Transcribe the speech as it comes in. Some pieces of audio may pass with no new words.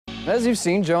As you've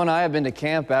seen, Joe and I have been to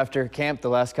camp after camp the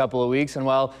last couple of weeks, and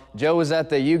while Joe was at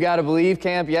the You Gotta Believe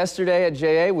camp yesterday at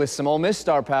JA with some Ole Miss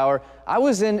star power, I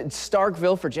was in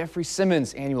Starkville for Jeffery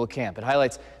Simmons' annual camp. It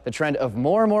highlights the trend of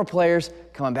more and more players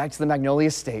coming back to the Magnolia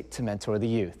State to mentor the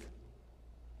youth.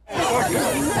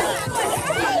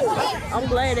 I'm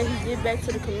glad that he gets back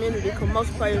to the community because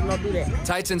most players don't do that.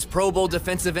 Titans Pro Bowl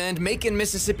defensive end, Macon,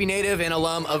 Mississippi native and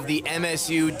alum of the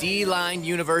MSU D-Line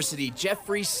University,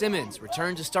 Jeffery Simmons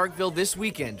returned to Starkville this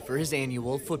weekend for his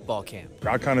annual football camp.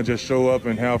 I kind of just show up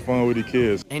and have fun with the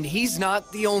kids. And he's not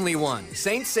the only one.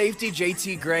 Saints safety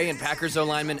J.T. Gray and Packers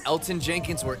O-lineman Elton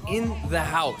Jenkins were in the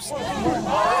house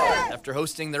after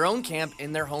hosting their own camp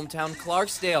in their hometown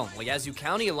Clarksdale. Well, Yazoo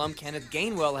County alum Kenneth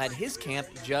Gainwell had his camp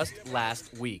just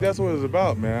last week. That's what it's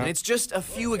about, man. And it's just a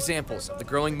few examples of the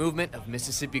growing movement of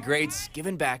Mississippi greats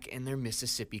giving back in their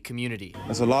Mississippi community.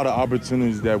 There's a lot of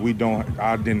opportunities that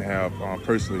I didn't have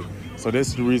personally. So this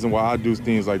is the reason why I do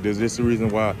things like this. This is the reason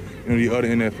why the other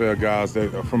NFL guys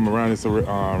that are from around this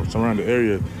surrounding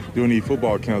area doing these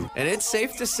football camps. And it's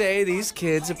safe to say these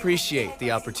kids appreciate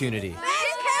the opportunity.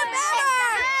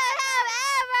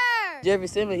 Jeffery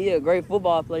Simmons, he a great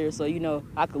football player, so,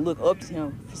 I could look up to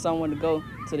him for someone to go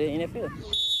to the NFL.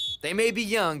 They may be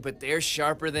young, but they're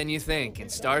sharper than you think,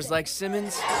 and stars like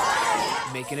Simmons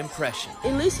make an impression.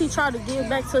 At least he tried to give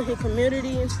back to his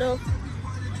community and stuff,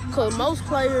 because most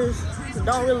players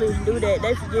don't really do that.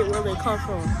 They forget where they come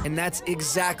from. And that's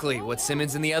exactly what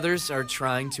Simmons and the others are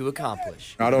trying to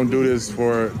accomplish. I don't do this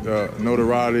for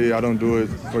notoriety. I don't do it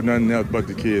for nothing else but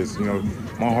the kids.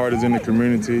 My heart is in the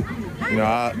community.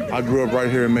 I grew up right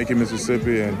here in Macon,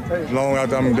 Mississippi, and long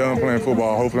after I'm done playing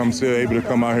football, hopefully I'm still able to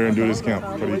come out here and do this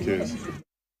camp for the kids.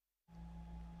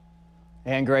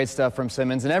 And great stuff from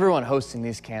Simmons and everyone hosting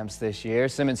these camps this year.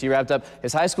 Simmons, he wrapped up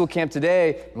his high school camp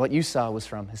today, and what you saw was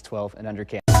from his 12 and under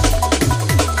camp.